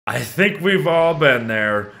I think we've all been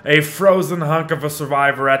there, a frozen hunk of a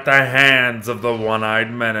survivor at the hands of the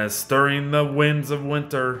one-eyed menace during the winds of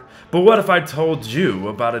winter. But what if I told you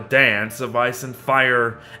about a dance of ice and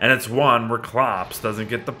fire, and it's one where Clops doesn't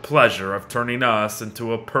get the pleasure of turning us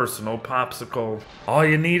into a personal popsicle? All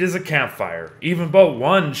you need is a campfire, even but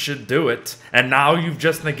one should do it, and now you've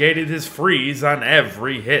just negated his freeze on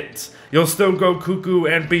every hit. You'll still go cuckoo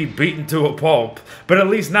and be beaten to a pulp, but at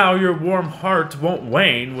least now your warm heart won't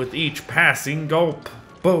wane with each passing gulp.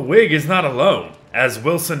 But Wig is not alone, as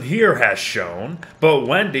Wilson here has shown, but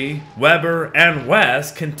Wendy, Weber, and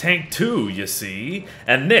Wes can tank too, you see,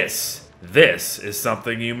 and this is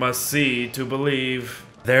something you must see to believe.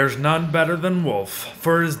 There's none better than Wolf,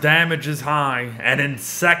 for his damage is high, and in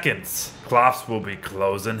seconds, Clops will be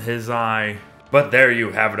closing his eye. But there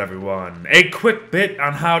you have it, everyone. A quick bit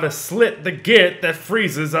on how to slit the git that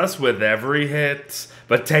freezes us with every hit.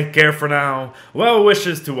 But take care for now. Well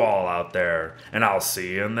wishes to all out there. And I'll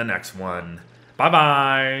see you in the next one.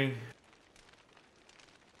 Bye-bye.